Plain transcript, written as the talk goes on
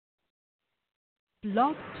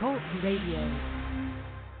Blog Talk Radio.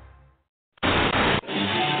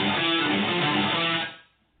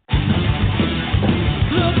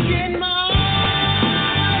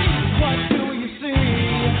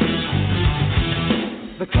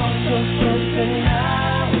 The cost of personality.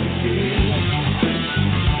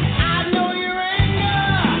 I know your anger,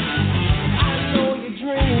 I know your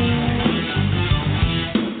dreams.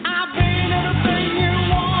 I've been everything you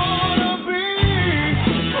wanna be.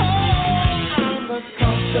 Oh, I'm the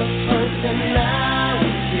cost of personality.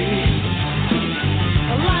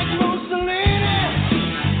 Like Mussolini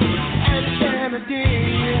and Kennedy.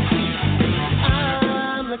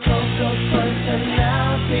 I'm the cost of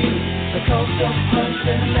personality. The coast of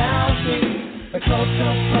personality, the coast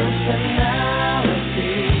of personality.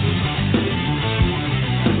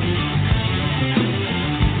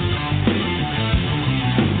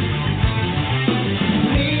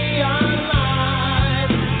 Neon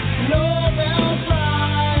lights, Nobel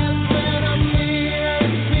Prize, when I'm near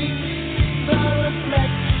and speak, the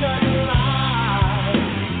reflection lies.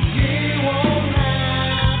 You won't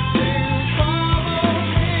have to follow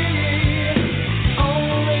me,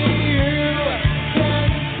 only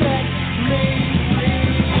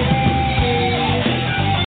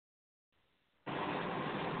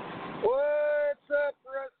What's up,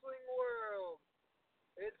 wrestling world?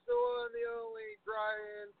 It's the one, the only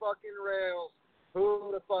Brian fucking Rails.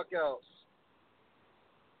 Who the fuck else?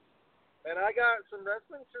 And I got some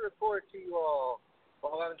wrestling to report to you all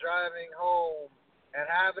while I'm driving home and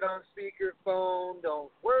have it on speakerphone.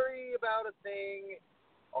 Don't worry about a thing.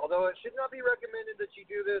 Although it should not be recommended that you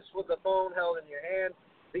do this with the phone held in your hand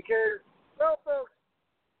because, well, folks,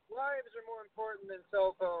 lives are more important than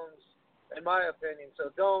cell phones, in my opinion. So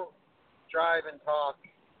don't drive and talk,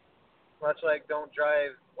 much like don't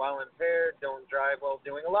drive while impaired, don't drive while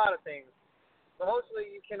doing a lot of things. But mostly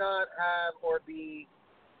you cannot have or be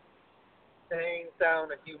saying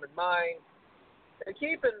sound a human mind. And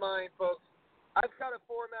keep in mind, folks, I've got a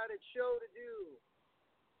formatted show to do.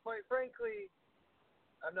 Quite frankly,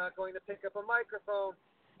 I'm not going to pick up a microphone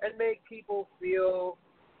and make people feel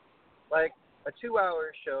like a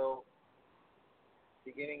 2-hour show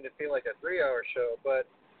beginning to feel like a 3-hour show, but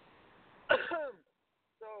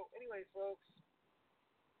so anyways, folks,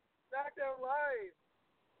 SmackDown Live,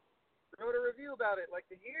 wrote a review about it. Like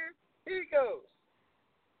to hear? Here it goes.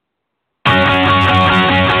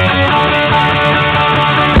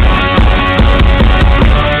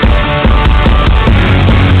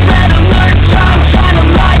 Red alert, shine a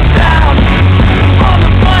light down on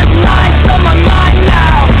the front lines of my mind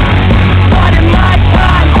now. Finding my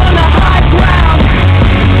time on the high ground.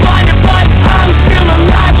 Blinded but I'm still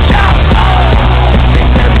alive, shout. They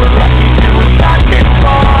said we're lucky till we got this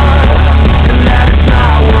far, and that is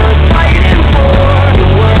not worth fighting for. The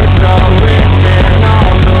words are written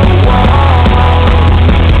on the wall.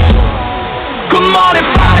 Come on and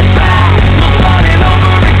fight back. We'll start it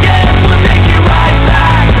over again. We'll take it right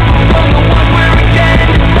back from the one where we get.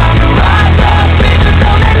 It's time to rise up. Even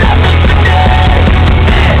though they left us today.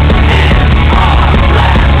 This is our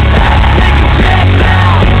last stand. Take a step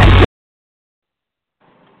now.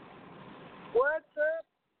 What's up,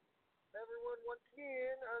 everyone? Once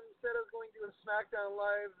again, instead of going to a SmackDown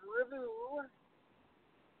Live review,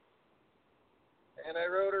 and I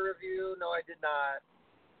wrote a review. No, I did not,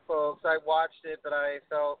 folks. I watched it, but I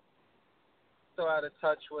felt so out of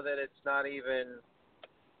touch with it. It's not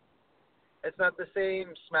the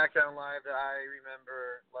same SmackDown Live that I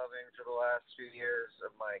remember loving for the last few years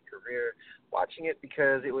of my career, watching it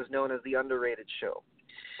because it was known as the underrated show.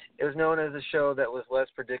 It was known as a show that was less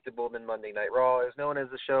predictable than Monday Night Raw. It was known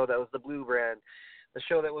as a show that was the blue brand, the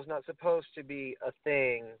show that was not supposed to be a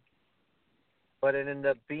thing, but it ended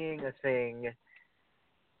up being a thing.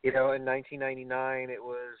 You know, in 1999, it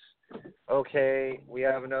was, okay, we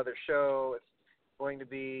have another show. It's going to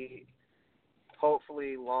be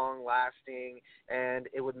hopefully long-lasting, and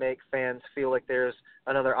it would make fans feel like there's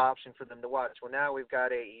another option for them to watch. Well, now we've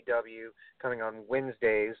got AEW coming on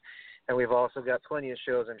Wednesdays, and we've also got plenty of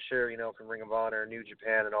shows, I'm sure, you know, from Ring of Honor, New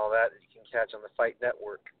Japan, and all that you can catch on the Fight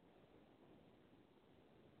Network.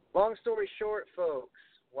 Long story short, folks,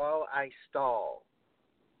 while I stall,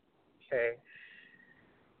 okay,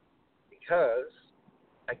 because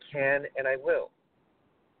I can and I will.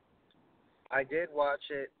 I did watch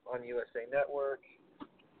it on USA Network.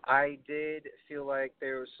 I did feel like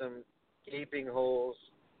there was some gaping holes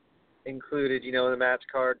included, you know, in the match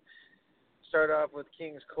card. Start off with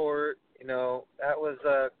King's Court, you know, that was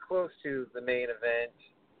close to the main event.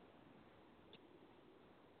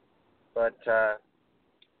 But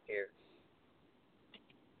here.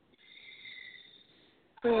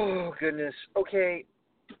 Oh, goodness. Okay.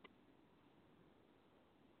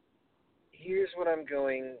 Here's what I'm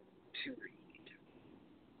going to read.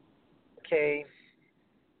 Okay.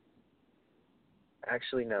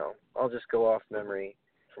 Actually, no. I'll just go off memory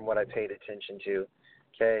from what I paid attention to.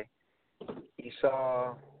 Okay. You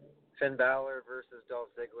saw Finn Balor versus Dolph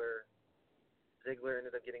Ziggler. Ziggler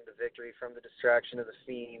ended up getting the victory from the distraction of the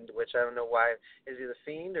Fiend, which I don't know why. Is he the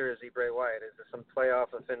Fiend or is he Bray Wyatt? Is this some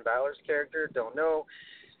playoff of Finn Balor's character? Don't know.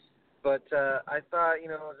 But I thought, it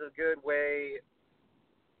was a good way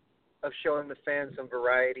of showing the fans some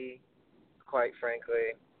variety, quite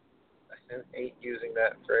frankly. I hate using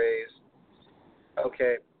that phrase.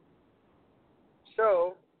 Okay.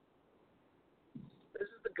 So, this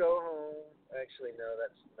is the go home. Actually, no,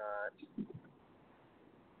 that's not.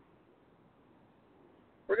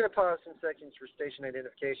 We're going to pause some seconds for station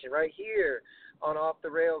identification right here on Off the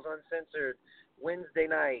Rails Uncensored Wednesday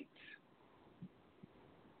night.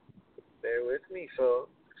 Bear with me,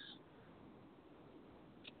 folks.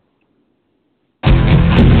 I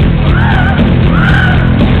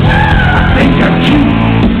think I'm cute.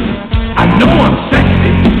 I know I'm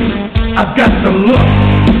sexy. I've got the look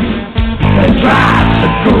that drives the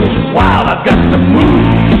girls wild. I've got the moves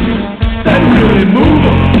that really move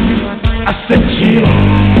them. I said chill,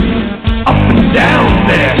 up and down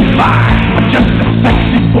there, fine. I'm just a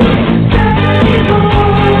sexy boy.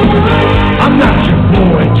 I'm not your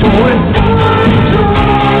boy toy.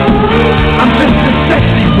 I'm just a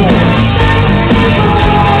sexy boy.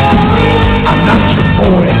 I'm not your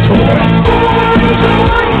boy toy.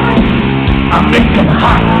 I make them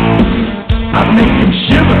hot. I make them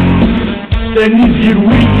shiver. Their knees get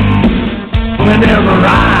weak. Whenever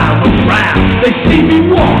I'm around, they see me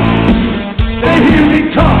walk. They hear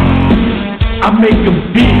me talk. I make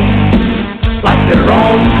them feel like they're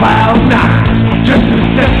on cloud nine. Just a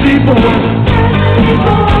sexy boy.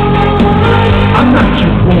 I'm not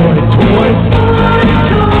your boy toy.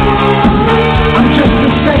 I'm just a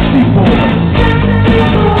sexy boy.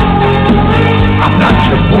 I'm not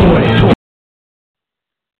your boy toy.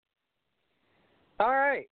 All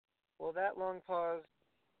right. Well, that long pause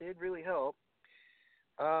did really help.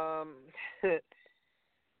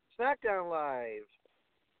 SmackDown Live.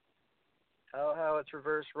 How it's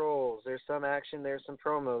reverse roles. There's some action, there's some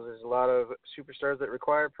promos. There's a lot of superstars that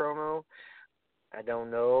require promo. I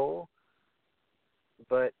don't know.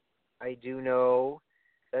 But I do know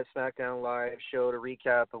that SmackDown Live showed a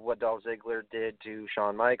recap of what Dolph Ziggler did to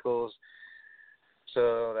Shawn Michaels.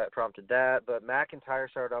 So that prompted that. But McIntyre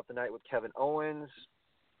started off the night with Kevin Owens.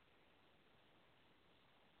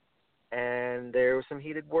 And there were some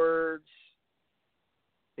heated words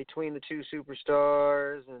between the two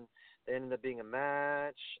superstars, and there ended up being a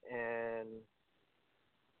match, and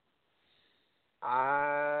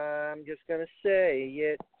I'm just going to say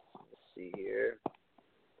it. Let's see here.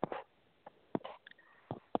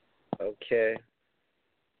 Okay.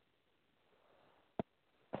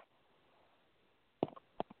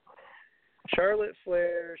 Charlotte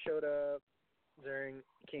Flair showed up during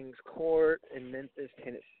King's Court in Memphis,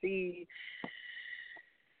 Tennessee.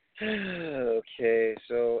 Okay,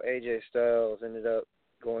 so AJ Styles ended up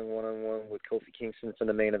going one-on-one with Kofi Kingston for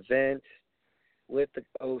the main event with the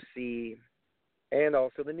OC and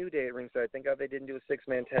also the New Day at ringside. Thank God they didn't do a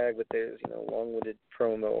six-man tag with their, long-winded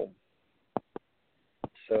promo.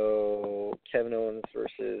 So Kevin Owens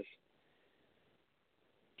versus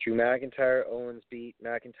Drew McIntyre. Owens beat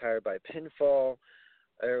McIntyre by pinfall.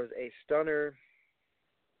 There was a stunner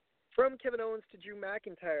from Kevin Owens to Drew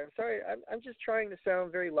McIntyre. I'm sorry, I'm just trying to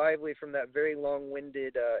sound very lively from that very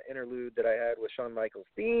long-winded interlude that I had with Shawn Michaels'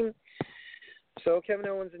 theme. So Kevin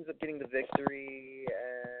Owens ends up getting the victory,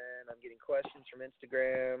 and I'm getting questions from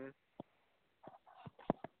Instagram.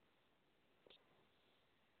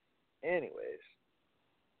 Anyways,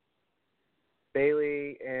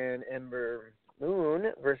 Bayley and Ember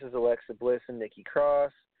Moon versus Alexa Bliss and Nikki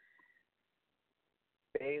Cross.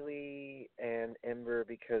 Bayley and Ember,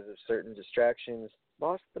 because of certain distractions,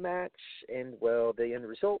 lost the match, and, well, the end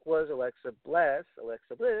result was Alexa Bliss,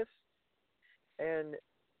 and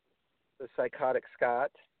the psychotic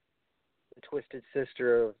Scott, the twisted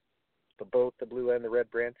sister of both the blue and the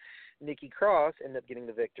red brand, Nikki Cross, ended up getting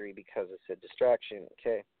the victory because of said distraction.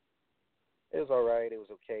 Okay. It was all right. It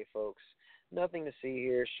was okay, folks. Nothing to see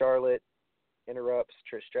here. Charlotte interrupts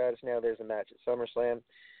Trish Stratus. Now there's a match at SummerSlam.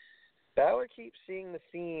 Balor keeps seeing the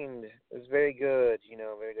Fiend. It was very good,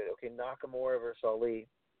 very good. Okay, Nakamura versus Ali.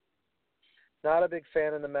 Not a big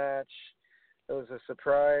fan of the match. It was a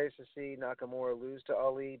surprise to see Nakamura lose to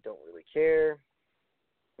Ali. Don't really care.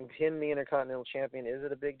 Him, the Intercontinental Champion, is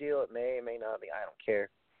it a big deal? It may not be. I don't care.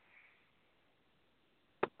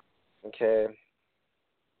 Okay.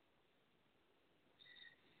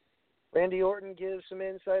 Randy Orton gives some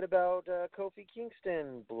insight about Kofi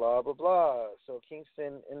Kingston, blah, blah, blah. So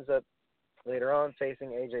Kingston ends up later on facing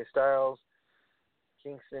AJ Styles.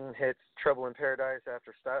 Kingston hits Trouble in Paradise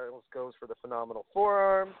after Styles goes for the phenomenal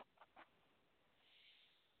forearm.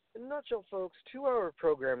 In a nutshell, folks, 2-hour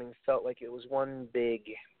programming felt like it was one big...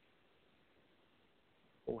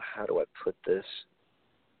 Oh, how do I put this?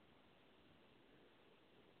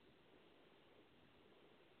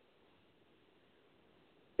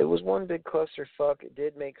 It was one big clusterfuck. It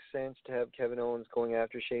did make sense to have Kevin Owens going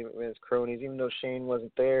after Shane McMahon's cronies, even though Shane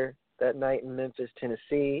wasn't there that night in Memphis,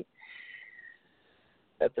 Tennessee,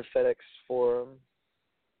 at the FedEx Forum.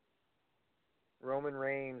 Roman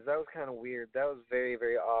Reigns, that was kind of weird. That was very,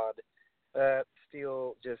 very odd. That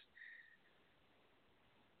steel just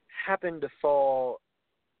happened to fall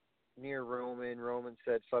near Roman. Roman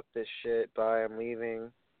said, fuck this shit, bye, I'm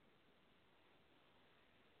leaving.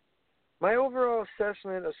 My overall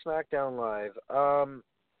assessment of SmackDown Live,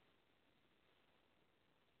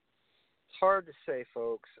 it's hard to say,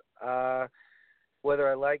 folks. Whether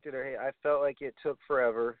I liked it or hate, I felt like it took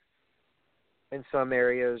forever in some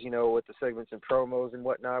areas, you know, with the segments and promos and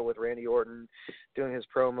whatnot, with Randy Orton doing his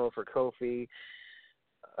promo for Kofi.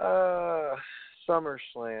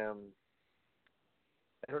 SummerSlam.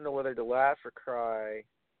 I don't know whether to laugh or cry.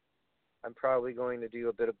 I'm probably going to do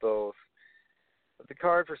a bit of both. But the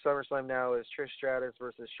card for SummerSlam now is Trish Stratus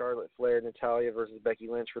versus Charlotte Flair, Natalya versus Becky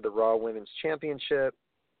Lynch for the Raw Women's Championship.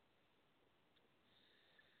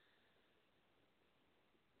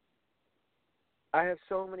 I have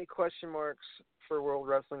so many question marks for World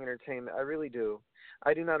Wrestling Entertainment. I really do.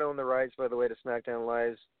 I do not own the rights, by the way, to SmackDown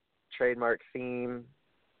Live's trademark theme.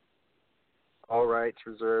 All rights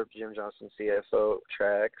reserved. Jim Johnson, CFO,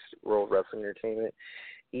 tracks, World Wrestling Entertainment,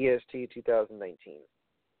 EST 2019.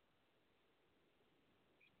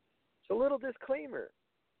 A little disclaimer.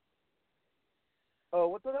 Oh,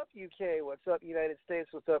 what's up, UK? What's up, United States?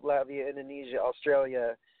 What's up, Latvia, Indonesia,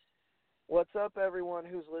 Australia? What's up, everyone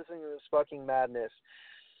who's listening to this fucking madness?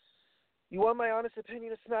 You want my honest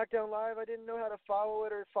opinion of SmackDown Live? I didn't know how to follow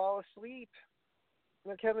it or fall asleep.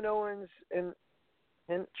 You know, Kevin Owens and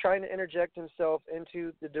trying to interject himself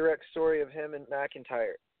into the direct story of him and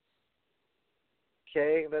McIntyre.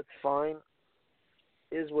 Okay, that's fine.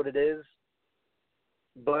 Is what it is.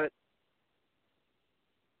 But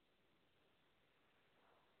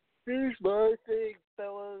here's my thing,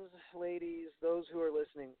 fellas, ladies, those who are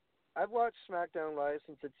listening. I've watched SmackDown Live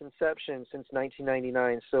since its inception, since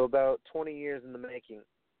 1999, so about 20 years in the making.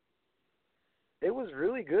 It was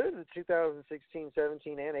really good in 2016,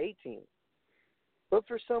 17, and 18. But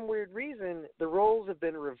for some weird reason, the roles have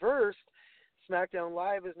been reversed. SmackDown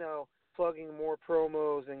Live is now plugging more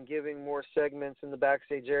promos and giving more segments in the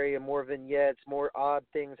backstage area, more vignettes, more odd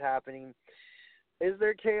things happening. Is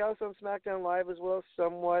there chaos on SmackDown Live as well?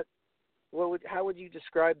 Somewhat. How would you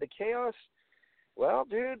describe the chaos? Well,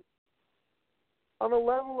 dude, on a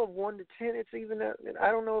level of 1 to 10, it's even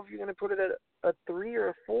I don't know if you're going to put it at a 3 or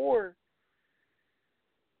a 4.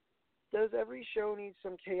 Does every show need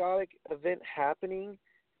some chaotic event happening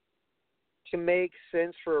to make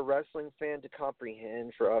sense for a wrestling fan to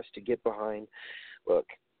comprehend, for us to get behind? Look,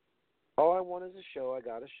 all I want is a show. I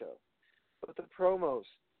got a show. But the promos,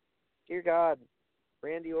 dear God,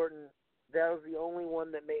 Randy Orton, that was the only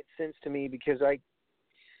one that made sense to me because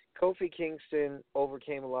Kofi Kingston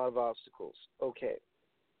overcame a lot of obstacles. Okay.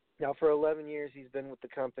 Now, for 11 years, he's been with the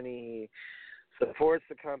company. He supports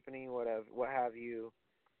the company, whatever, what have you.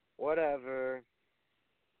 Whatever.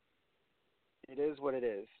 It is what it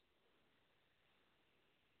is.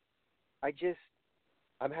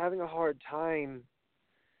 I'm having a hard time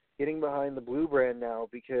getting behind the Blue brand now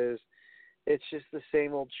because it's just the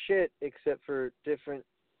same old shit except for different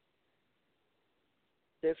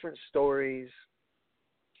stories.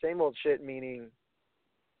 Same old shit meaning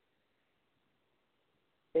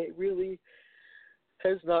it really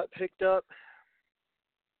has not picked up.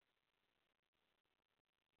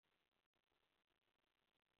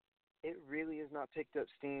 It really has not picked up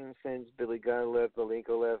steam since Billy Gunn left,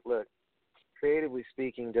 Malenko left. Look, creatively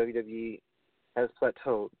speaking, WWE has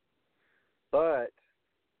plateaued. But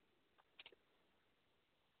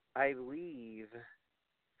I believe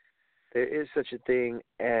there is such a thing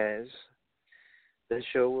as the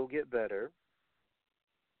show will get better.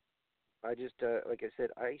 I just, like I said,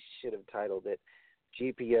 I should have titled it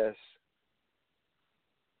GPS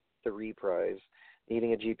The Reprise,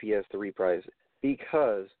 needing a GPS The Reprise,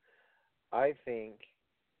 because I think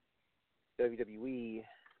WWE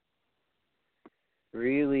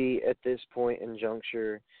really, at this point in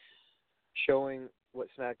juncture, showing what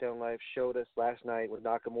SmackDown Live showed us last night with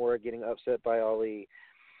Nakamura getting upset by Ali.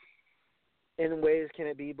 In ways, can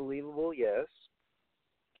it be believable? Yes.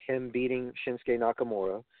 Him beating Shinsuke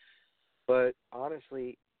Nakamura. But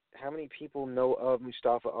honestly, how many people know of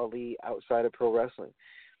Mustafa Ali outside of pro wrestling?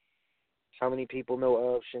 How many people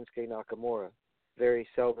know of Shinsuke Nakamura? Very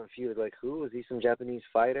seldom few. Like, who? Is he some Japanese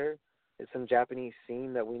fighter? Is some Japanese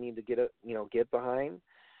scene that we need to get behind?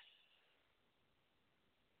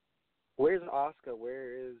 Where's Asuka?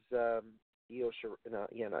 Where is Io Shirai?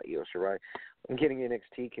 Not Io Shirai. I'm getting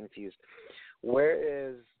NXT confused. Where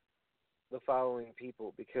is the following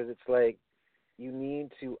people? Because it's like you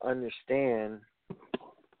need to understand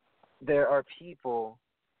there are people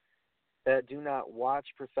that do not watch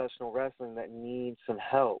professional wrestling that need some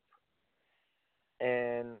help.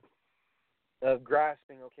 And of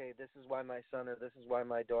grasping, okay, this is why my son or this is why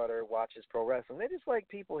my daughter watches pro wrestling. They just like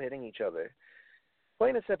people hitting each other.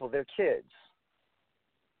 Plain and simple, they're kids.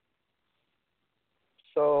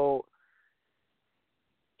 So,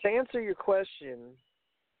 to answer your question,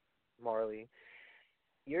 Marley,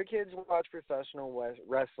 your kids watch professional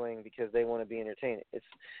wrestling because they want to be entertained.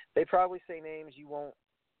 They probably say names you won't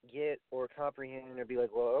get or comprehend or be like,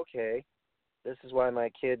 well, okay, this is why my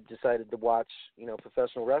kid decided to watch,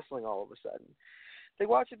 professional wrestling all of a sudden. They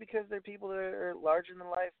watch it because they're people that are larger than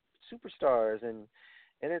life superstars and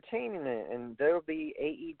entertaining it, and there'll be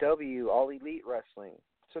AEW, All Elite Wrestling.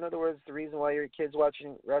 So in other words, the reason why your kid's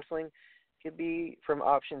watching wrestling could be from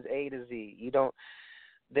options A to Z.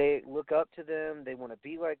 They look up to them, they want to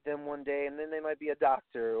be like them one day, and then they might be a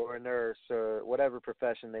doctor or a nurse or whatever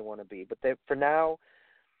profession they want to be. But for now,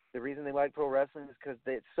 the reason they like pro wrestling is because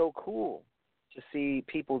it's so cool to see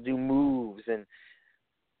people do moves, and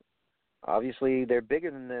obviously they're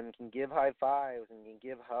bigger than them, can give high fives and can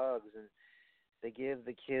give hugs, and they give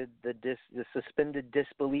the kid the suspended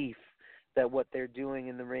disbelief that what they're doing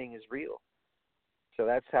in the ring is real. So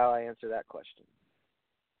that's how I answer that question.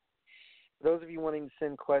 For those of you wanting to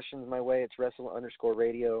send questions my way, it's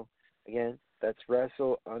Wrestle_Radio. Again, that's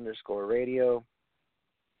Wrestle_Radio.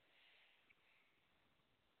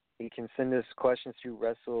 You can send us questions through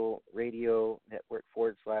Wrestle Radio Network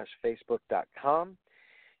 /Facebook.com.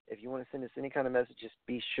 If you want to send us any kind of message, just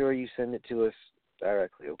be sure you send it to us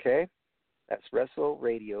directly, okay? That's Wrestle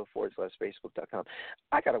Radio /Facebook.com.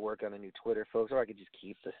 I got to work on a new Twitter, folks, or I could just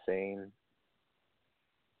keep the same.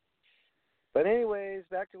 But anyways,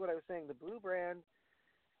 back to what I was saying. The blue brand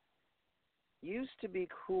used to be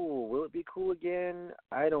cool. Will it be cool again?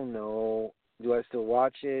 I don't know. Do I still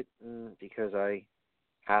watch it? Because I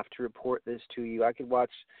have to report this to you. I can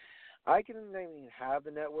even have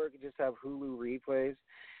the network and just have Hulu replays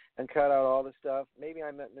and cut out all the stuff. Maybe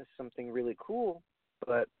I might miss something really cool,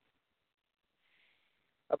 but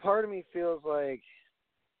a part of me feels like,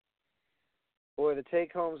 boy, the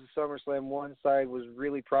take-homes of SummerSlam, one side was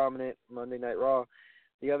really prominent, Monday Night Raw.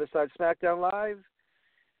 The other side, SmackDown Live,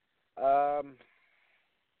 I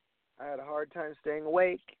had a hard time staying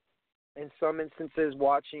awake. In some instances,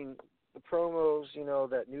 watching the promos,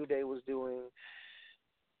 that New Day was doing.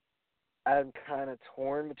 I'm kind of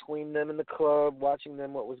torn between them and the club, watching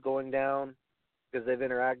them, what was going down, because they've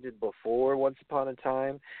interacted before once upon a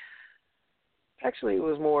time. Actually, it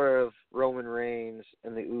was more of Roman Reigns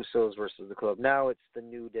and the Usos versus the club. Now it's the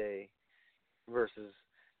New Day versus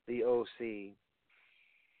the OC.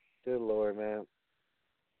 Good Lord, man.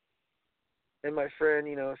 And my friend,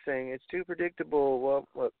 saying it's too predictable. Well,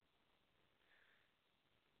 look.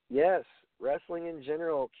 Yes, wrestling in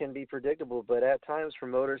general can be predictable, but at times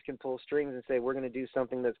promoters can pull strings and say, we're going to do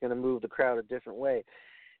something that's going to move the crowd a different way.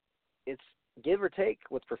 It's give or take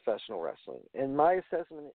with professional wrestling. And my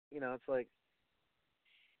assessment, it's like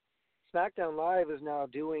SmackDown Live is now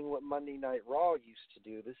doing what Monday Night Raw used to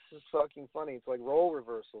do. This is fucking funny. It's like role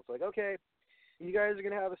reversal. It's like, okay, you guys are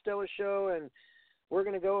going to have a stellar show, and we're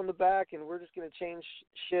going to go in the back, and we're just going to change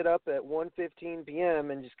shit up at 1:15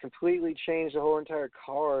 p.m. and just completely change the whole entire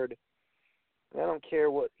card. And I don't care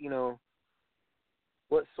what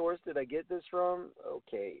source did I get this from?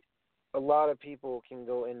 Okay. A lot of people can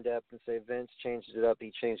go in depth and say Vince changed it up,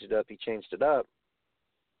 he changed it up, he changed it up.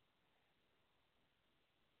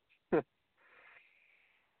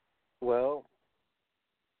 Well,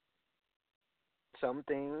 some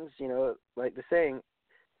things, like the saying,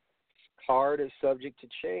 card is subject to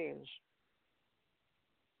change.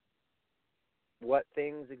 What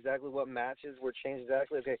things exactly, what matches were changed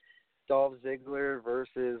exactly? Okay, Dolph Ziggler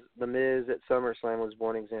versus The Miz at SummerSlam was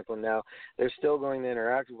one example. Now, they're still going to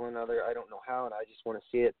interact with one another. I don't know how, and I just want to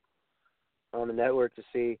see it on the network to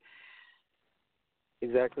see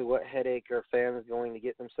exactly what headache are fans going to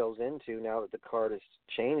get themselves into now that the card has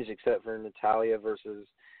changed, except for Natalya versus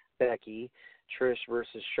Becky, Trish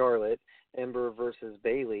versus Charlotte, Ember versus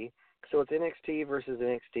Bayley. So it's NXT versus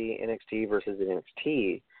NXT, NXT versus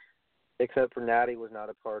NXT, except for Natty was not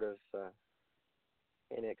a part of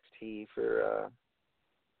NXT for,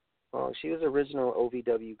 well, she was original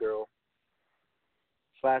OVW girl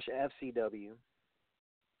 / FCW.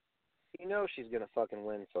 You know she's going to fucking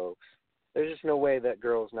win, folks. There's just no way that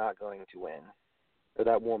girl's not going to win. Or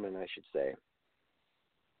that woman, I should say.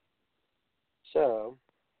 So,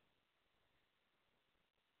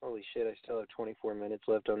 holy shit, I still have 24 minutes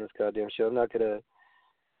left on this goddamn show. I'm not going to...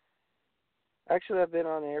 Actually, I've been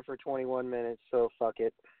on air for 21 minutes, so fuck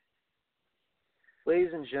it.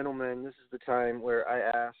 Ladies and gentlemen, this is the time where I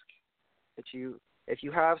ask that if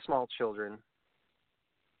you have small children,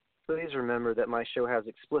 please remember that my show has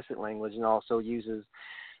explicit language and also uses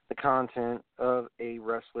the content of a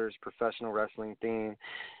wrestler's professional wrestling theme.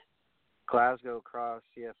 Glasgow Cross,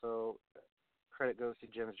 CFO, credit goes to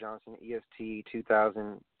James Johnson, EST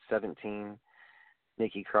 2017,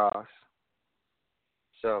 Nikki Cross.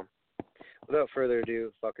 So, without further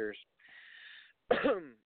ado, fuckers,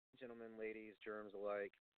 gentlemen, ladies, germs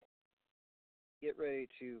alike, get ready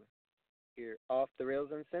to hear Off the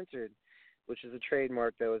Rails Uncensored, which is a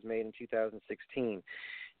trademark that was made in 2016.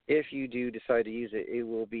 If you do decide to use it, it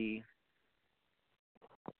will be,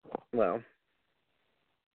 well,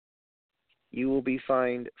 you will be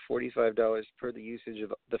fined $45 per the usage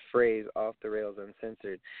of the phrase Off the Rails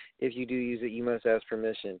Uncensored. If you do use it, you must ask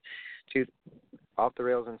permission. Off the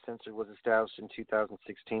Rails Uncensored was established in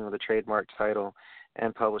 2016 with a trademark title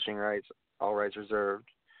and publishing rights, all rights reserved.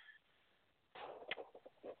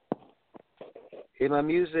 Hit my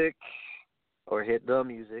music, or hit the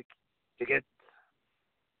music to get.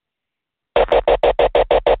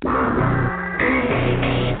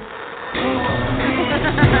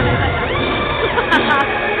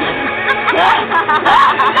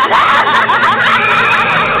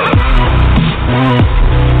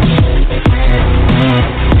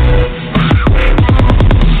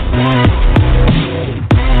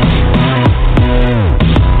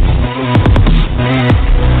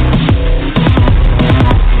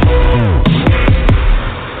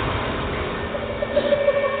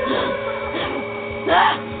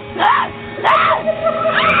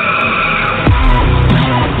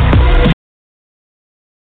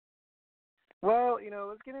 Well,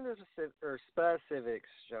 let's get into specifics,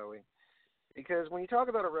 shall we? Because when you talk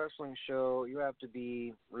about a wrestling show, you have to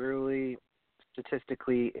be really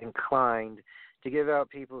statistically inclined to give out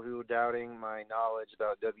people who are doubting my knowledge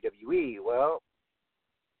about WWE. Well,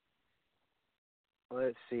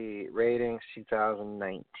 let's see. Ratings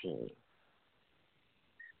 2019.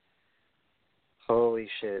 Holy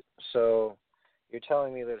shit. So, you're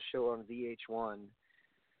telling me that a show on VH1,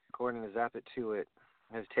 according to Zap It To It,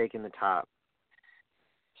 has taken the top.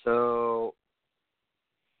 So,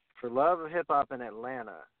 for Love of Hip Hop in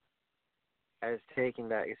Atlanta has taken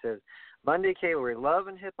back. It says, Monday cable where Love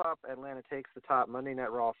and Hip Hop Atlanta takes the top. Monday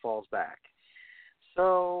Night Raw falls back.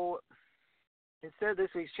 So, instead, this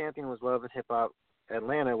week's champion was Love and Hip Hop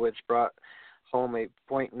Atlanta, which brought home a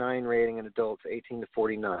 0.9 rating in adults 18 to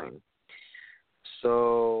 49.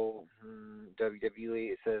 So,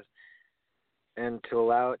 WWE, it says, and to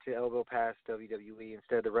allow it to elbow past WWE.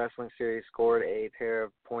 Instead, the wrestling series scored a pair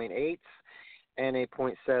of 0.8s and a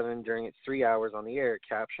 0.7 during its 3 hours on the air,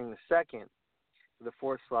 capturing the second to the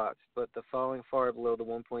fourth slots, but the falling far below the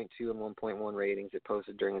 1.2 and 1.1 ratings it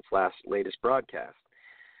posted during its latest broadcast.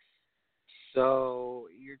 So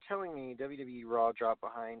you're telling me WWE Raw dropped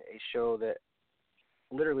behind a show that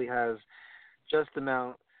literally has just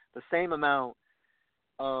the same amount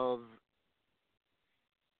of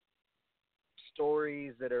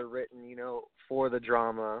stories that are written, for the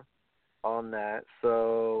drama on that.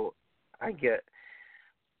 So I get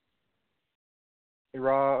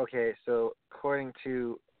Raw. Okay, so according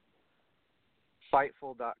to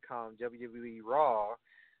Fightful.com, WWE Raw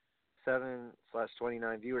 7/29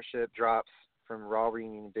 viewership drops from Raw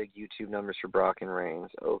reunion big YouTube numbers for Brock and Reigns.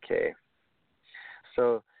 Okay,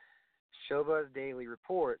 so Showbuzz Daily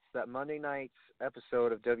reports that Monday night's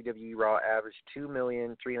episode of WWE Raw averaged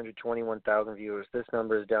 2,321,000 viewers. This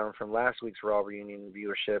number is down from last week's Raw reunion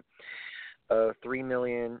viewership of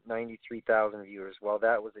 3,093,000 viewers. While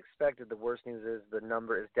that was expected, the worst news is the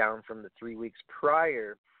number is down from the 3 weeks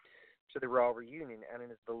prior to the Raw reunion, and it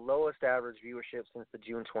is the lowest average viewership since the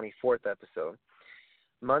June 24th episode.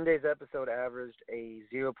 Monday's episode averaged a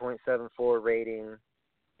 0.74 rating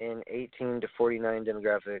in 18 to 49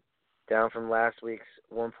 demographic, down from last week's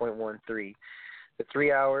 1.13. The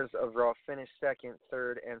 3 hours of Raw finished second,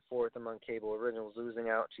 third, and fourth among cable originals, losing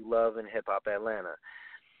out to Love and Hip Hop Atlanta.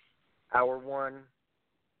 Hour 1,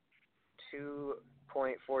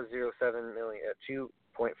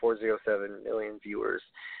 2.407 million viewers,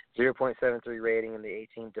 0.73 rating in the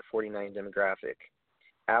 18 to 49 demographic.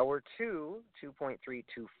 Hour 2,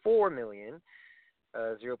 2.324 million,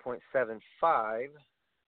 0.75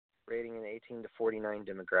 rating in the 18 to 49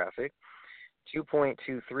 demographic.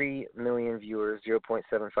 2.23 million viewers,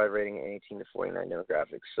 0.75 rating in 18 to 49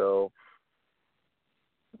 demographic. So,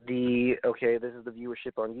 this is the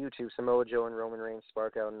viewership on YouTube. Samoa Joe and Roman Reigns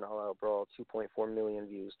spark out an all-out brawl, 2.4 million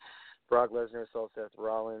views. Brock Lesnar assaults Seth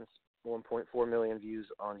Rollins, 1.4 million views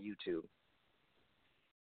on YouTube.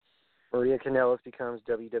 Maria Kanellis becomes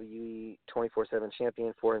WWE 24/7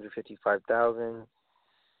 champion, 455,000.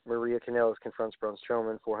 Maria Kanellis confronts Braun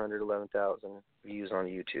Strowman, 411,000 views on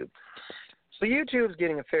YouTube. So YouTube's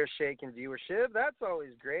getting a fair shake in viewership. That's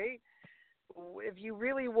always great. If you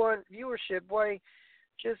really want viewership, why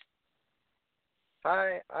just,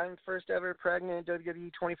 hi, I'm first ever pregnant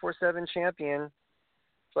WWE 24/7 champion.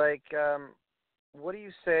 It's like, what do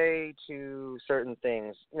you say to certain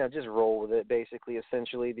things? Just roll with it, basically,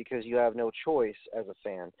 essentially, because you have no choice as a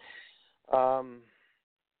fan.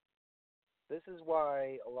 This is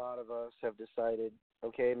why a lot of us have decided,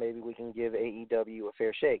 okay, maybe we can give AEW a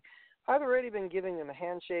fair shake. I've already been giving them a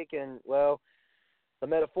handshake and, well, the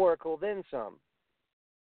metaphorical then some.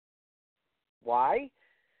 Why?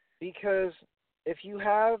 Because if you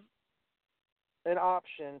have an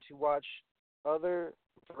option to watch other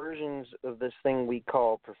versions of this thing we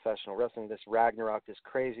call professional wrestling, this Ragnarok, this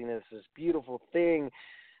craziness, this beautiful thing,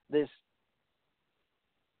 this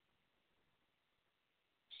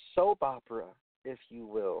soap opera, if you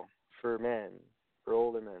will, for men, for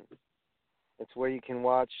older men. It's where you can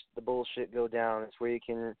watch the bullshit go down. It's where you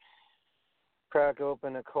can crack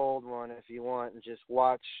open a cold one if you want and just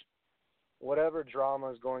watch whatever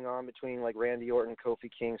drama is going on between like Randy Orton,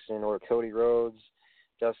 Kofi Kingston, or Cody Rhodes,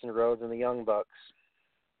 Dustin Rhodes, and the Young Bucks,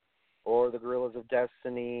 or the Gorillas of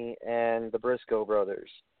Destiny and the Briscoe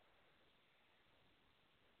brothers.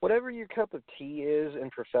 Whatever your cup of tea is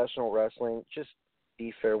in professional wrestling, just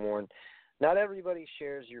be fair warned. Not everybody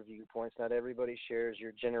shares your viewpoints. Not everybody shares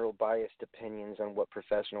your general biased opinions on what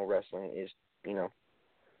professional wrestling is, to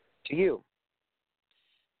you.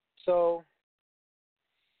 So,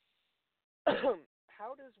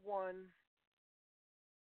 how does one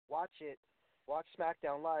watch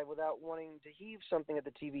SmackDown Live without wanting to heave something at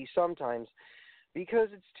the TV sometimes?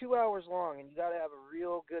 Because it's 2 hours long, and you got to have a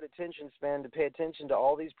real good attention span to pay attention to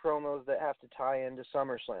all these promos that have to tie into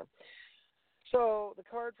SummerSlam. So, the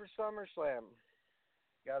card for SummerSlam.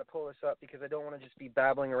 Got to pull this up because I don't want to just be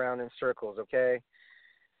babbling around in circles, okay?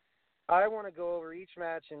 I want to go over each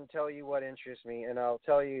match and tell you what interests me, and I'll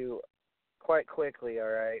tell you quite quickly, all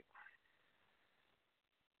right?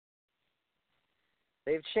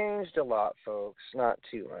 They've changed a lot, folks. Not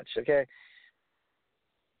too much, okay?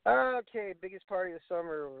 Okay, biggest party of the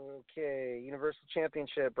summer, okay. Universal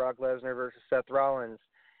Championship, Brock Lesnar versus Seth Rollins.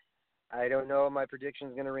 I don't know if my prediction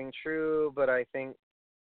is going to ring true, but I think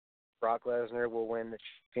Brock Lesnar will win the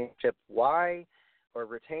championship. Why? Or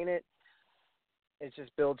retain it? It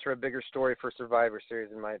just builds for a bigger story for Survivor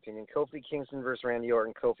Series, in my opinion. Kofi Kingston versus Randy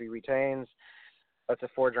Orton. Kofi retains. That's a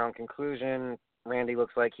foregone conclusion. Randy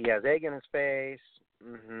looks like he has egg in his face.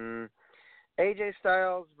 AJ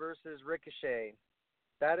Styles versus Ricochet.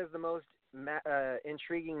 That is the most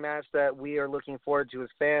intriguing match that we are looking forward to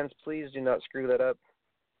as fans. Please do not screw that up.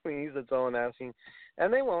 Please, that's all I'm asking.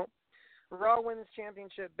 And they won't. Raw Women's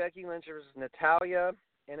Championship, Becky Lynch versus Natalya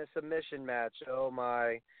in a submission match. Oh,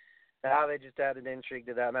 my. Now they just added intrigue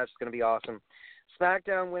to that match. It's going to be awesome.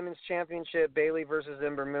 SmackDown Women's Championship, Bayley versus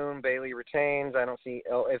Ember Moon. Bayley retains. I don't see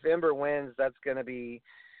 – if Ember wins, that's going to be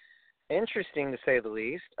interesting to say the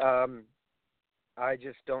least. I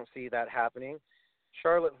just don't see that happening.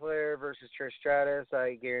 Charlotte Flair versus Trish Stratus.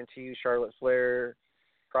 I guarantee you Charlotte Flair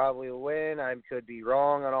probably will win. I could be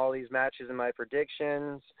wrong on all these matches in my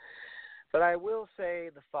predictions. But I will say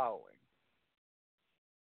the following.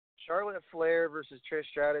 Charlotte Flair versus Trish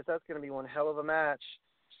Stratus, that's going to be one hell of a match.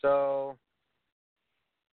 So,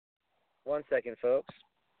 one second, folks.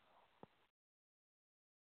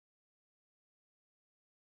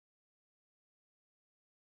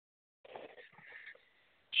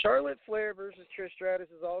 Charlotte Flair versus Trish Stratus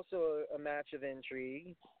is also a match of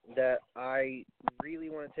intrigue that I really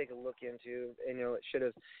want to take a look into. And, it should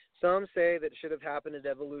have – some say that it should have happened at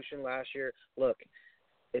Evolution last year. Look,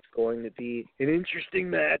 it's going to be an interesting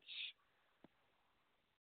match.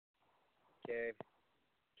 Okay.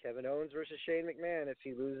 Kevin Owens versus Shane McMahon. If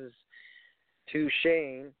he loses To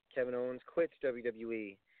Shane, Kevin Owens quits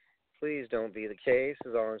WWE. Please don't be the case,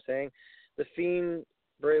 is all I'm saying. The Fiend,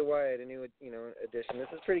 Bray Wyatt, a new addition. This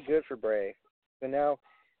is pretty good for Bray. But now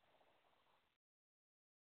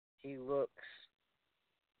he looks.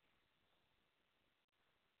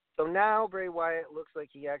 So now Bray Wyatt looks like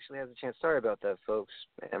he actually has a chance. Sorry about that, folks.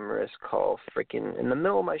 Amorous call freaking in the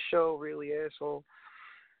middle of my show, really, asshole.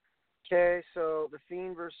 Okay, so The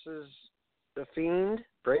Fiend,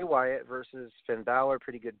 Bray Wyatt versus Finn Balor.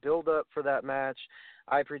 Pretty good build-up for that match.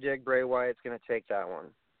 I predict Bray Wyatt's going to take that one.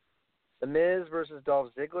 The Miz versus Dolph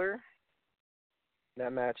Ziggler.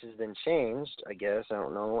 That match has been changed, I guess. I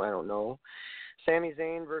don't know. Sami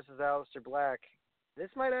Zayn versus Aleister Black. This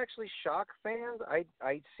might actually shock fans.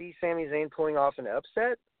 I see Sami Zayn pulling off an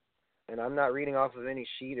upset, and I'm not reading off of any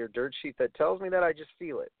sheet or dirt sheet that tells me that. I just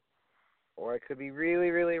feel it. Or I could be really,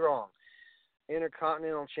 really wrong.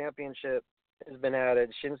 Intercontinental Championship has been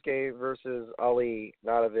added. Shinsuke versus Ali.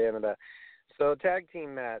 Not a fan of that. So tag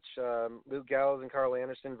team match. Luke Gallows and Carl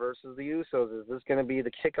Anderson versus the Usos. Is this going to be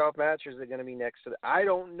the kickoff match, or is it going to be next to the... I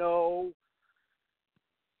don't know.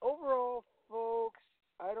 Overall, folks,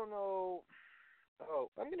 I don't know. Oh,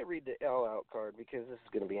 I'm going to read the All Out card because this is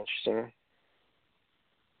going to be interesting.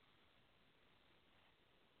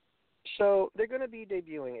 So they're going to be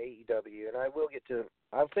debuting AEW, and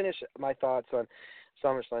I'll finish my thoughts on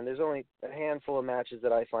SummerSlam. There's only a handful of matches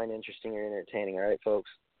that I find interesting or entertaining, all right,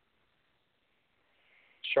 folks?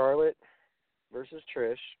 Charlotte versus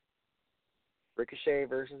Trish, Ricochet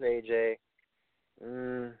versus AJ,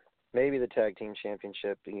 maybe the Tag Team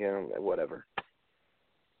Championship, whatever.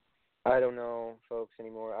 I don't know, folks,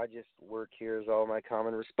 anymore. I just work here is all my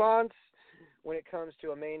common response when it comes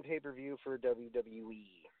to a main pay-per-view for WWE.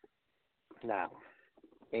 Now,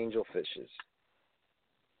 Angel Fishes.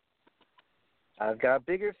 I've got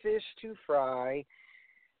bigger fish to fry,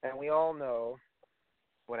 and we all know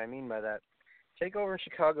what I mean by that. TakeOver in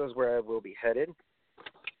Chicago is where I will be headed.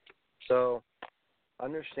 So,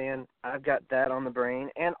 understand, I've got that on the brain.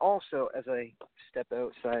 And also, as I step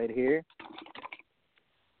outside here,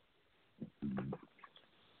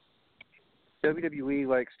 WWE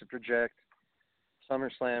likes to project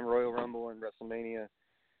SummerSlam, Royal Rumble, and WrestleMania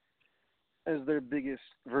as their biggest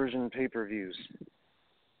version pay-per-views.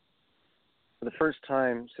 For the first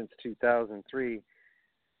time since 2003,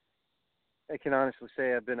 I can honestly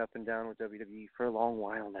say I've been up and down with WWE for a long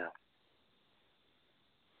while now.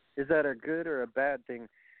 Is that a good or a bad thing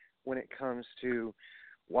when it comes to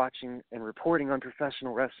watching and reporting on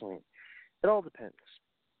professional wrestling? It all depends.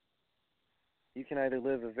 You can either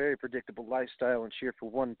live a very predictable lifestyle and cheer for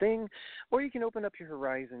one thing, or you can open up your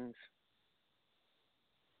horizons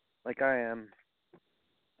like I am,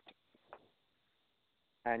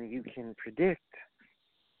 and you can predict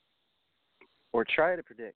or try to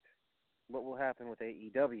predict what will happen with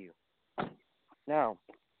AEW. Now,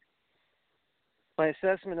 my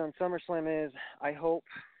assessment on SummerSlam is I hope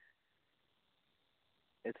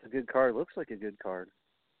it's a good card. Looks like a good card.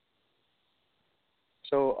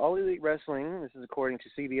 So All Elite Wrestling, this is according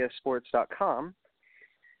to CBSSports.com,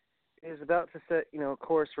 is about to set,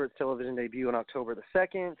 course for its television debut on October the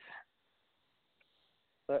 2nd.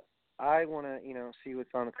 But I want to, see what's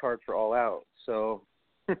on the card for All Out. So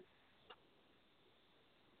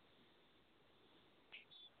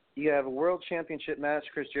you have a World Championship match,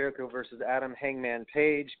 Chris Jericho versus Adam Hangman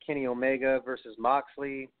Page, Kenny Omega versus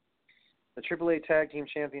Moxley. The AAA Tag Team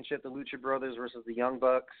Championship, the Lucha Brothers versus the Young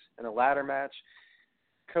Bucks. And a ladder match,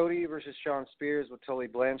 Cody versus Shawn Spears with Tully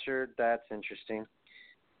Blanchard. That's interesting.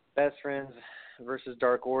 Best Friends versus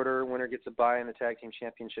Dark Order. Winner gets a bye in the Tag Team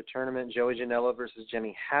Championship Tournament. Joey Janela versus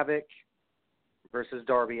Jimmy Havoc versus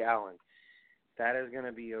Darby Allin. That is going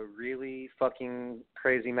to be a really fucking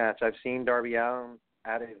crazy match. I've seen Darby Allin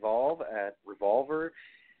at Evolve, at Revolver,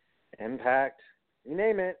 Impact, you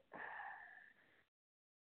name it.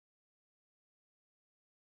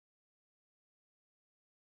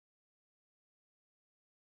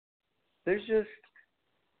 There's just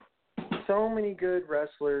so many good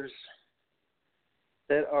wrestlers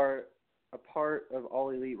that are a part of All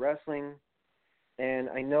Elite Wrestling, and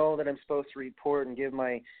I know that I'm supposed to report and give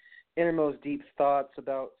my innermost deep thoughts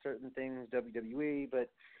about certain things, WWE, but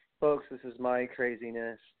folks, this is my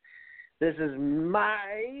craziness. This is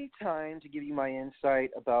my time to give you my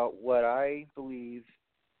insight about what I believe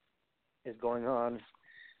is going on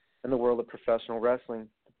in the world of professional wrestling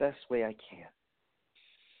the best way I can.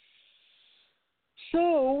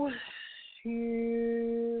 So,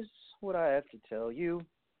 here's what I have to tell you.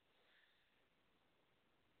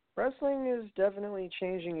 Wrestling is definitely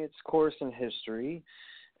changing its course in history,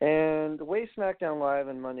 and the way SmackDown Live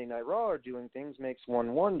and Monday Night Raw are doing things makes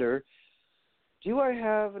one wonder do I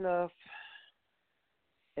have enough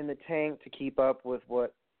in the tank to keep up with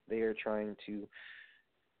what they are trying to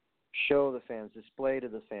show the fans, display to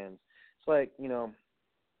the fans? It's like,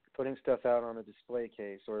 putting stuff out on a display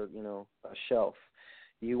case or, a shelf.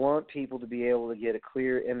 You want people to be able to get a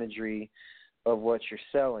clear imagery of what you're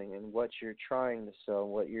selling and what you're trying to sell,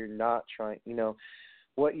 what you're not trying,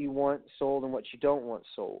 what you want sold and what you don't want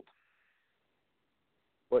sold.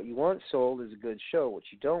 What you want sold is a good show. What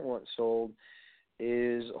you don't want sold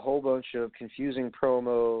is a whole bunch of confusing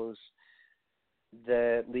promos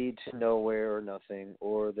that lead to nowhere or nothing,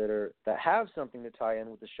 or that have something to tie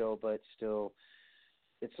in with the show, but still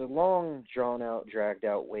it's a long, drawn-out,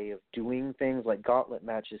 dragged-out way of doing things like gauntlet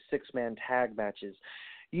matches, six-man tag matches,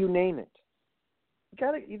 you name it.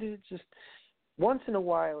 Just once in a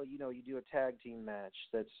while, you do a tag team match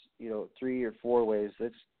that's, 3 or 4 ways.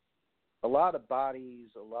 That's a lot of bodies,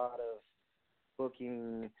 a lot of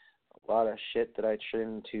booking, a lot of shit that I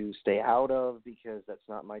tend to stay out of because that's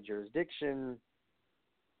not my jurisdiction.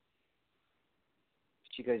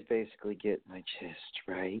 But you guys basically get my gist,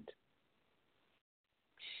 right?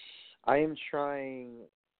 I am trying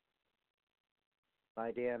my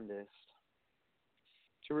damnedest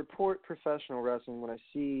to report professional wrestling when I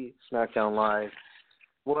see SmackDown Live.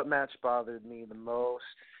 What match bothered me the most?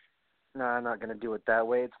 No, I'm not going to do it that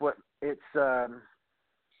way.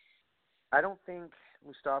 I don't think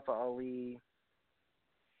Mustafa Ali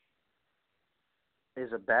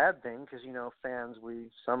is a bad thing because, fans,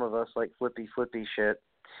 some of us like flippy shit.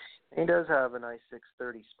 He does have a nice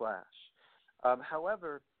 630 splash.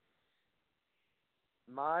 However,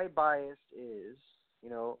 my bias is,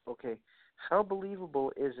 okay, how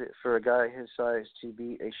believable is it for a guy his size to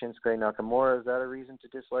beat a Shinsuke Nakamura? Is that a reason to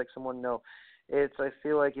dislike someone? No. I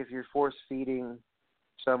feel like if you're force-feeding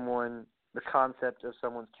someone the concept of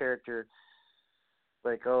someone's character,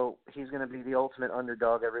 like, oh, he's going to be the ultimate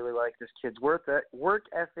underdog. I really like this kid's work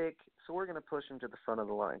ethic, so we're going to push him to the front of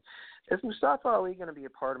the line. Is Mustafa Ali going to be a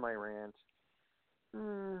part of my rant?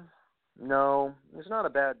 No, he's not a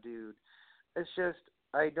bad dude. It's just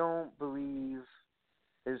I don't believe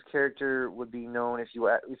his character would be known if you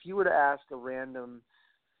were to ask a random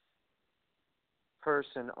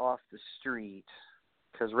person off the street,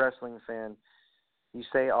 because wrestling fan, you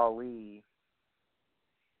say Ali,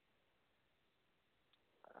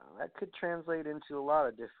 that could translate into a lot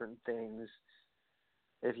of different things.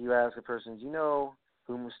 If you ask a person, do you know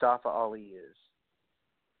who Mustafa Ali is?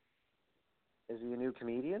 Is he a new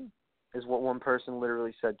comedian? Is what one person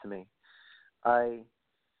literally said to me. I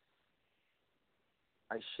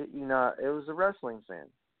shit you not, it was a wrestling fan.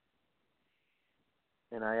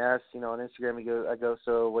 And I asked, on Instagram, I go,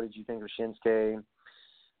 so what did you think of Shinsuke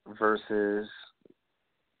versus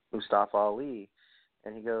Mustafa Ali?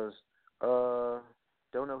 And he goes,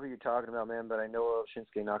 don't know who you're talking about, man, but I know of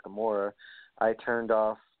Shinsuke Nakamura. I turned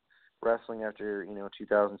off wrestling after,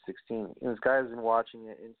 2016. And this guy has been watching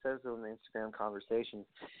it, and says on the Instagram conversations,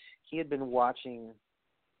 he had been watching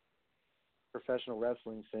professional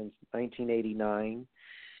wrestling since 1989.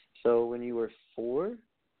 So when you were 4?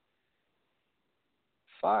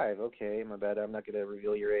 5, okay, my bad. I'm not going to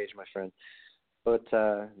reveal your age, my friend. But,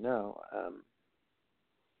 no,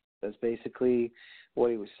 that's basically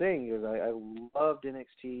what he was saying. He goes, I loved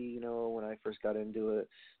NXT, when I first got into it,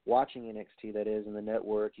 watching NXT, that is, in the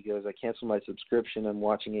network. He goes, I canceled my subscription. I'm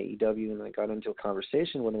watching AEW, and I got into a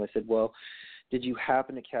conversation with him. I said, well, did you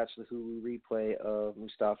happen to catch the Hulu replay of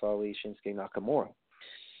Mustafa Ali, Shinsuke Nakamura?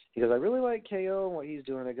 He goes, I really like KO and what he's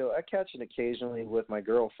doing. I go, I catch it occasionally with my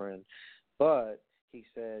girlfriend, but he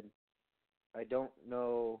said, I don't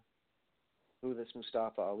know who this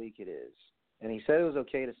Mustafa Ali kid is. And he said it was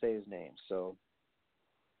okay to say his name. So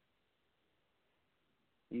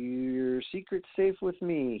your secret's safe with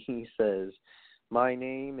me, he says. My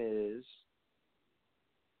name is...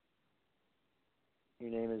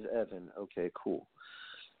 Your name is Evan. Okay, cool.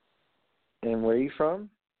 And where are you from?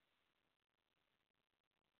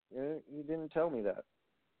 You didn't tell me that.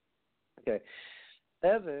 Okay.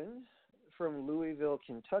 Evan from Louisville,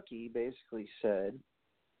 Kentucky, basically said,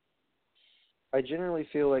 I generally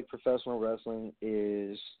feel like professional wrestling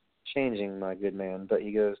is changing, my good man. But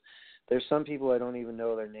he goes, there's some people I don't even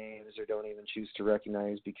know their names or don't even choose to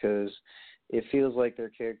recognize because it feels like their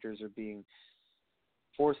characters are being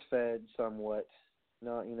force-fed somewhat.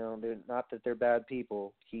 Not that they're bad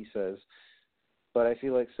people, he says, but I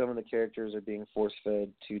feel like some of the characters are being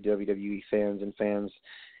force-fed to WWE fans, and fans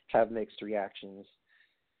have mixed reactions.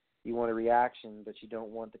 You want a reaction, but you don't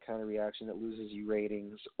want the kind of reaction that loses you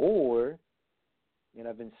ratings, or, and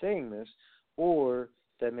I've been saying this, or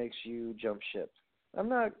that makes you jump ship.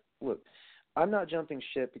 I'm not jumping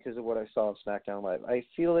ship because of what I saw on SmackDown Live. I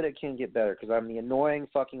feel that it can get better because I'm the annoying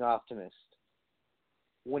fucking optimist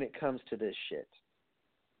when it comes to this shit.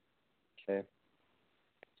 Okay?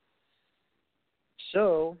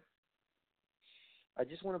 So, I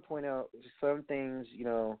just want to point out some things,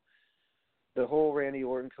 the whole Randy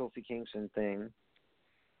Orton-Kofi Kingston thing.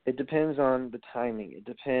 It depends on the timing. It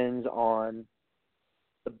depends on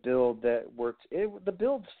the build that worked. The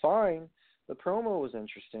build's fine. The promo was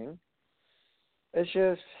interesting. It's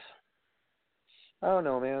just, I don't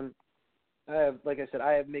know, man. Like I said,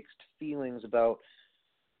 I have mixed feelings about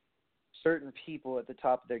certain people at the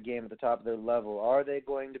top of their game, at the top of their level. Are they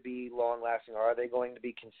going to be long-lasting, or are they going to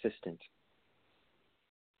be consistent?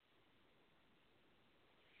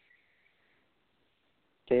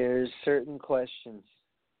 There's certain questions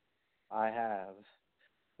I have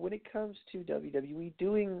when it comes to WWE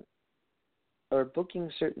doing or booking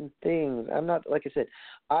certain things. I'm not, like I said,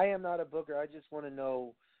 I am not a booker. I just want to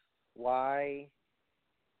know why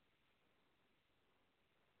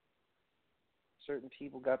certain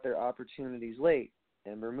people got their opportunities late.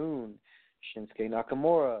 Ember Moon, Shinsuke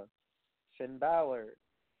Nakamura, Finn Balor.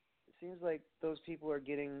 It seems like those people are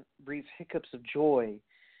getting brief hiccups of joy.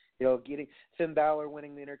 Getting Finn Balor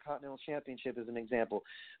winning the Intercontinental Championship is an example.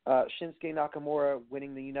 Shinsuke Nakamura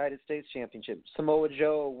winning the United States Championship. Samoa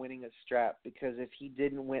Joe winning a strap, because if he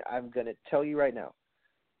didn't win, I'm going to tell you right now,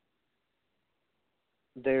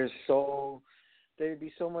 there'd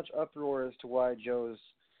be so much uproar as to why Joe's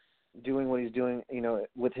doing what he's doing,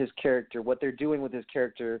 with his character, what they're doing with his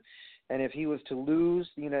character. And if he was to lose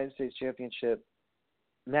the United States Championship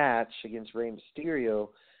match against Rey Mysterio,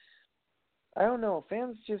 I don't know.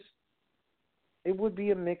 Fans it would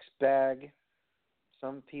be a mixed bag.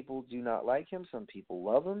 Some people do not like him. Some people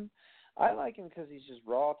love him. I like him because he's just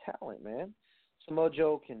raw talent, man. Samoa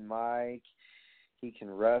Joe can mic. He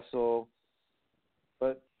can wrestle.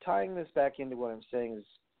 But tying this back into what I'm saying is,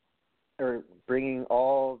 or bringing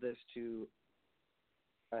all this to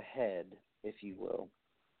a head, if you will.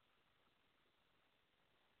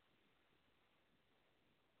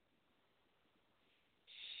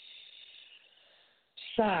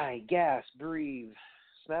 Sigh, gasp, breathe.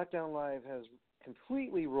 SmackDown Live has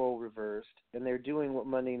completely role reversed, and they're doing what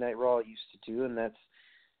Monday Night Raw used to do, and that's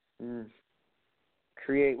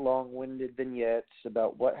create long-winded vignettes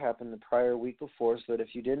about what happened the prior week before, so that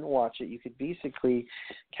if you didn't watch it, you could basically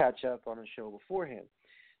catch up on a show beforehand.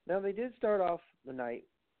 Now, they did start off the night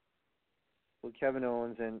with Kevin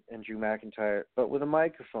Owens and Drew McIntyre, but with a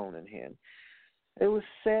microphone in hand. It was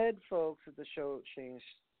said, folks, that the show changed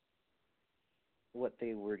what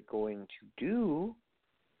they were going to do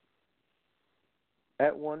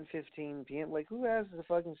at 1:15 p.m. Like, who has the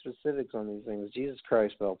fucking specifics on these things? Jesus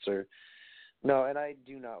Christ, Meltzer. No, and I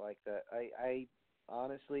do not like that. I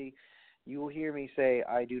honestly, you will hear me say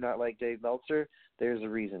I do not like Dave Meltzer. There's a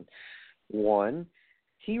reason. One,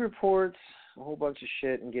 he reports a whole bunch of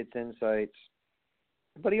shit and gets insights,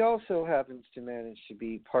 but he also happens to manage to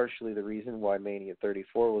be partially the reason why Mania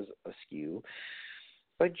 34 was askew,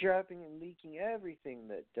 by dropping and leaking everything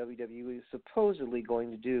that WWE is supposedly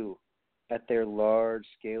going to do at their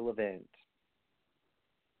large-scale event.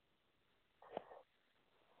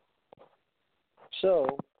 So,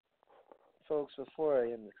 folks, before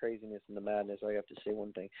I end the craziness and the madness, I have to say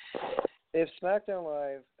one thing. If SmackDown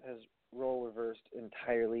Live has role reversed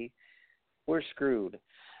entirely, we're screwed.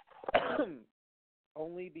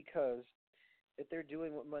 Only because if they're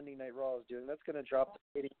doing what Monday Night Raw is doing, that's going to drop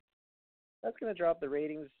the ratings. That's going to drop the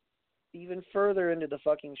ratings even further into the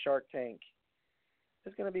fucking Shark Tank.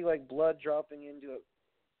 It's going to be like blood dropping into a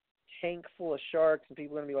tank full of sharks, and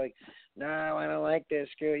people are going to be like, "No, I don't like this.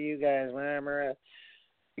 Screw you guys."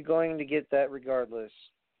 You're going to get that regardless.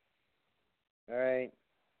 All right?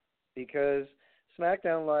 Because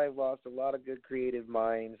SmackDown Live lost a lot of good creative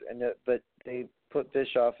minds, but they put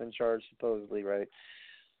Bischoff in charge supposedly, right?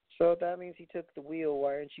 So if that means he took the wheel,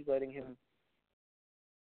 why aren't you letting him?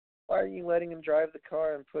 Why are you letting him drive the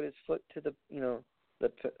car and put his foot to the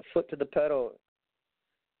foot to the pedal?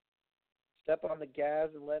 Step on the gas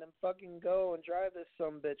and let him fucking go and drive this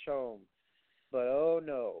sumbitch home. But oh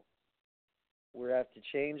no, we have to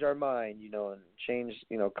change our mind, and change,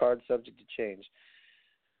 card subject to change.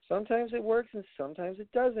 Sometimes it works and sometimes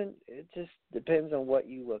it doesn't. It just depends on what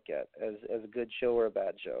you look at as a good show or a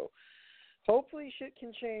bad show. Hopefully shit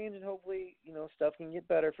can change, and hopefully, stuff can get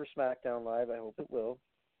better for SmackDown Live. I hope it will.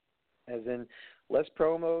 As in, less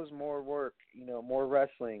promos, more work, more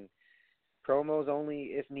wrestling. Promos only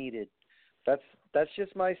if needed. That's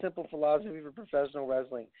just my simple philosophy for professional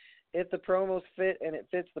wrestling. If the promos fit and it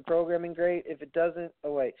fits the programming, great. If it doesn't,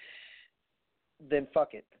 then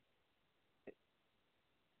fuck it.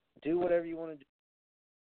 Do whatever you want to do.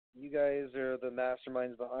 You guys are the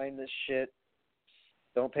masterminds behind this shit.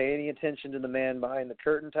 Don't pay any attention to the man behind the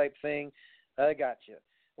curtain type thing. I got you.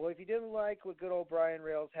 Well, if you didn't like what good old Brian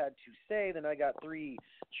Rails had to say, then I got 3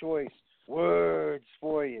 choice words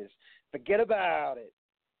for you. Forget about it.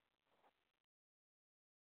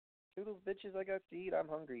 Toodles, bitches, I got to eat. I'm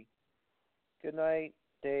hungry. Good night,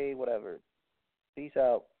 day, whatever. Peace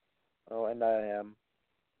out. Oh, and I am.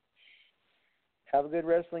 Have a good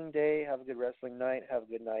wrestling day. Have a good wrestling night. Have a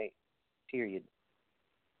good night. Period.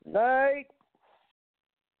 Night.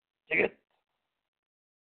 Take it.